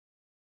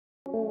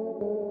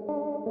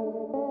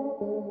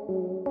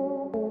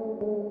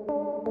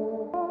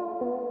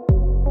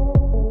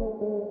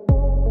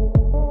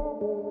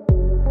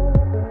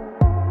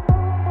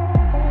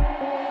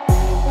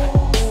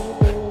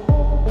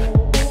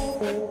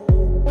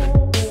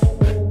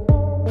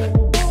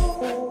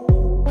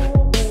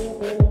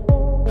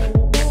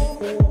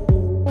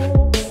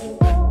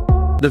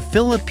The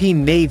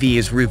Philippine Navy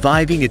is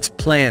reviving its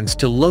plans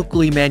to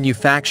locally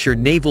manufacture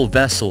naval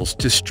vessels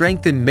to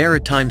strengthen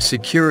maritime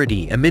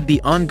security amid the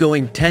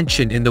ongoing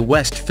tension in the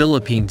West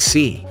Philippine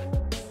Sea.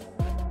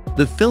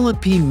 The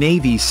Philippine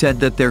Navy said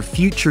that their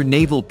future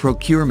naval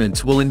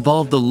procurements will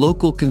involve the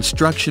local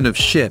construction of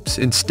ships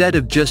instead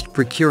of just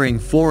procuring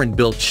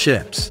foreign-built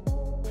ships.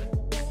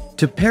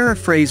 To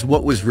paraphrase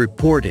what was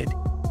reported,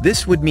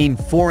 this would mean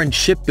foreign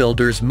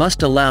shipbuilders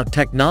must allow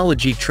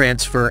technology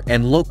transfer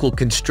and local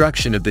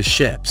construction of the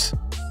ships.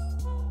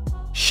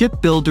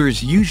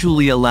 Shipbuilders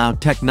usually allow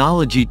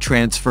technology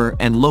transfer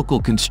and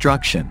local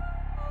construction.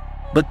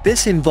 But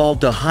this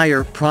involved a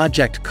higher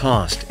project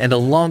cost and a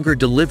longer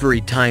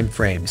delivery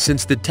timeframe,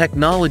 since the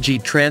technology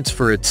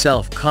transfer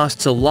itself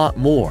costs a lot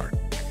more,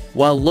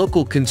 while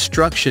local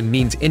construction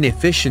means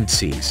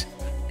inefficiencies,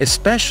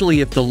 especially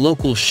if the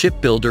local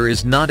shipbuilder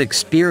is not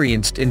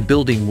experienced in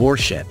building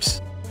warships.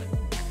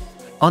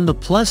 On the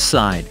plus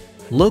side,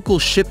 local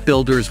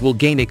shipbuilders will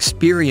gain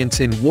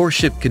experience in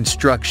warship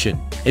construction,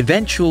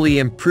 eventually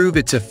improve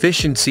its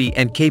efficiency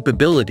and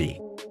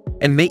capability,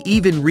 and may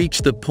even reach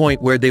the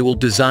point where they will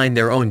design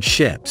their own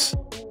ships.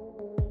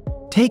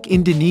 Take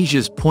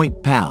Indonesia's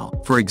Point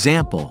PAL, for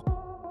example.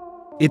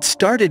 It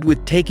started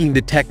with taking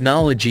the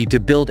technology to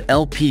build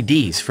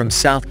LPDs from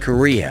South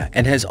Korea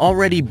and has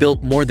already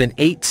built more than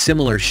 8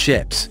 similar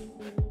ships,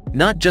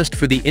 not just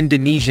for the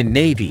Indonesian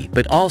Navy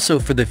but also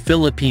for the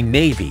Philippine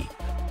Navy,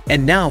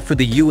 and now for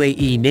the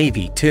UAE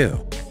Navy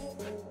too.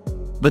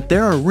 But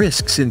there are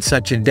risks in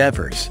such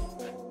endeavors.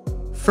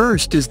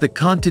 First is the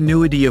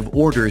continuity of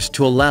orders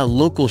to allow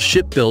local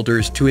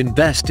shipbuilders to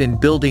invest in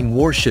building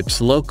warships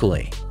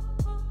locally.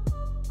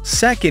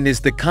 Second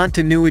is the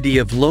continuity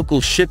of local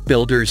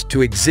shipbuilders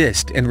to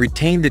exist and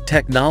retain the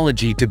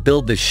technology to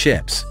build the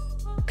ships,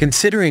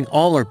 considering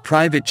all are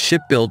private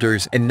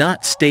shipbuilders and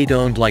not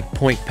state-owned like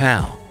Point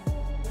PAL.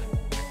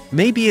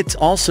 Maybe it's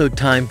also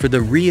time for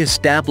the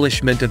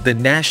re-establishment of the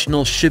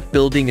National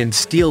Shipbuilding and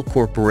Steel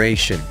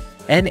Corporation,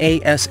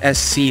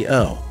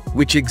 NASSCO,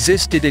 which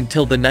existed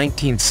until the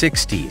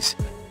 1960s,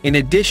 in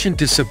addition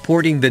to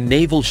supporting the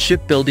Naval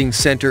Shipbuilding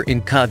Center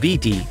in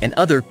Cavite and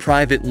other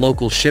private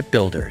local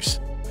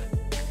shipbuilders.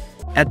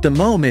 At the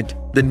moment,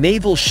 the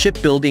Naval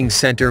Shipbuilding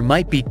Center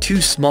might be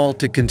too small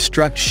to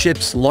construct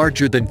ships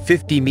larger than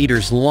 50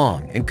 meters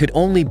long and could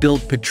only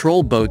build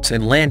patrol boats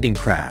and landing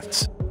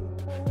crafts.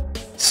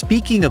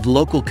 Speaking of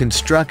local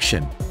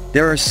construction,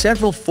 there are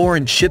several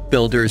foreign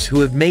shipbuilders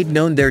who have made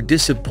known their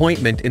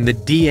disappointment in the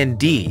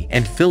DND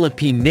and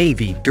Philippine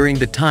Navy during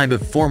the time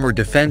of former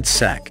Defense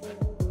Sec.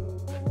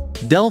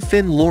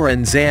 Delfin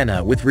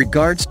Lorenzana with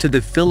regards to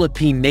the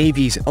Philippine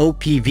Navy's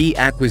OPV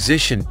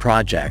acquisition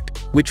project,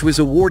 which was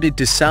awarded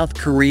to South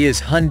Korea's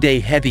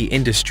Hyundai Heavy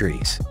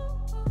Industries.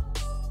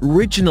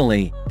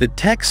 Originally, the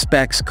tech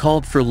specs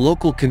called for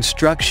local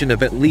construction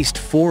of at least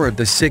 4 of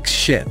the 6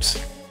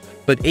 ships.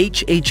 But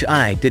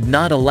HHI did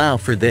not allow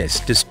for this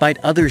despite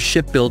other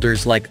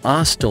shipbuilders like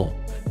Austal,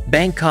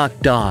 Bangkok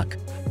Dock,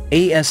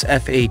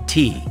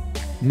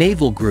 ASFAT,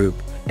 Naval Group,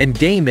 and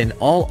Daman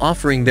all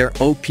offering their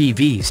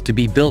OPVs to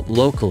be built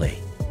locally.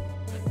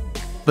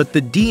 But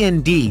the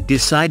DND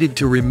decided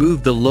to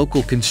remove the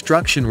local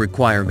construction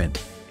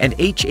requirement, and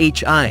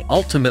HHI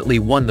ultimately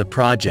won the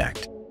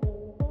project.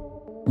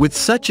 With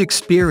such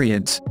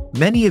experience,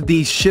 many of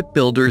these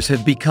shipbuilders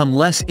have become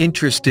less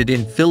interested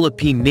in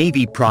Philippine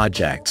Navy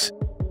projects,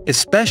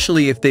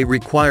 especially if they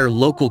require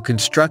local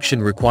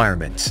construction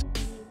requirements.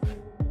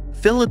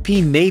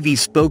 Philippine Navy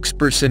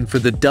spokesperson for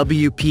the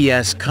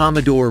WPS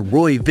Commodore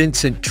Roy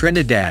Vincent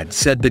Trinidad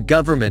said the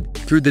government,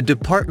 through the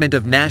Department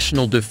of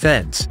National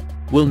Defense,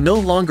 will no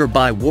longer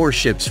buy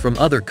warships from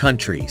other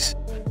countries.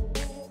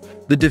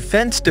 The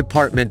Defense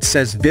Department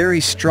says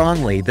very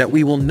strongly that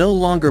we will no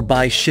longer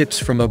buy ships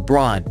from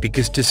abroad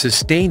because to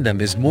sustain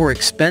them is more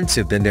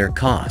expensive than their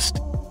cost.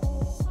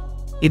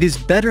 It is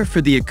better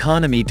for the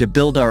economy to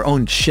build our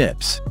own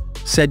ships,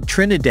 said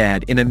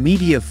Trinidad in a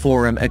media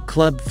forum at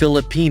Club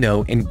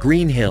Filipino in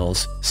Green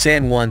Hills,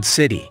 San Juan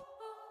City.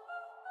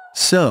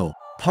 So,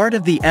 part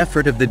of the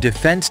effort of the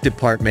Defense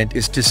Department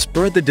is to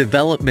spur the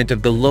development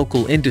of the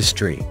local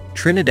industry,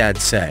 Trinidad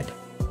said.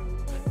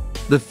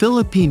 The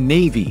Philippine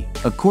Navy,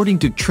 according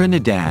to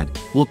Trinidad,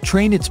 will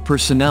train its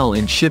personnel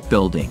in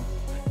shipbuilding.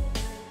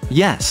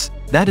 Yes,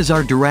 that is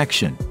our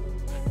direction.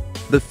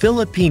 The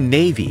Philippine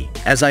Navy,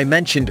 as I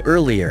mentioned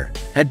earlier,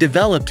 had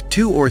developed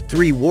 2 or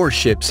 3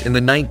 warships in the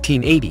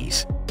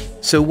 1980s.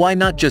 So why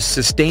not just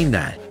sustain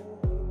that?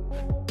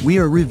 We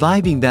are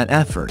reviving that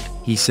effort,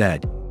 he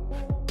said.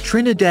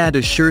 Trinidad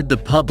assured the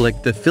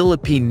public the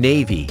Philippine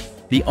Navy,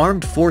 the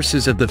Armed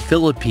Forces of the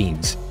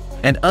Philippines,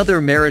 and other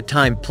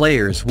maritime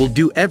players will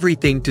do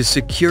everything to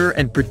secure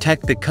and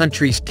protect the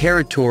country's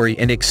territory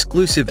and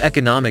exclusive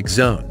economic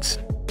zones.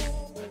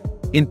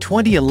 In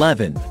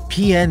 2011,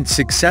 PN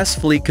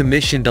successfully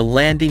commissioned a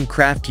landing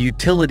craft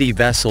utility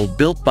vessel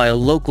built by a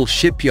local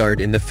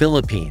shipyard in the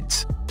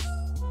Philippines.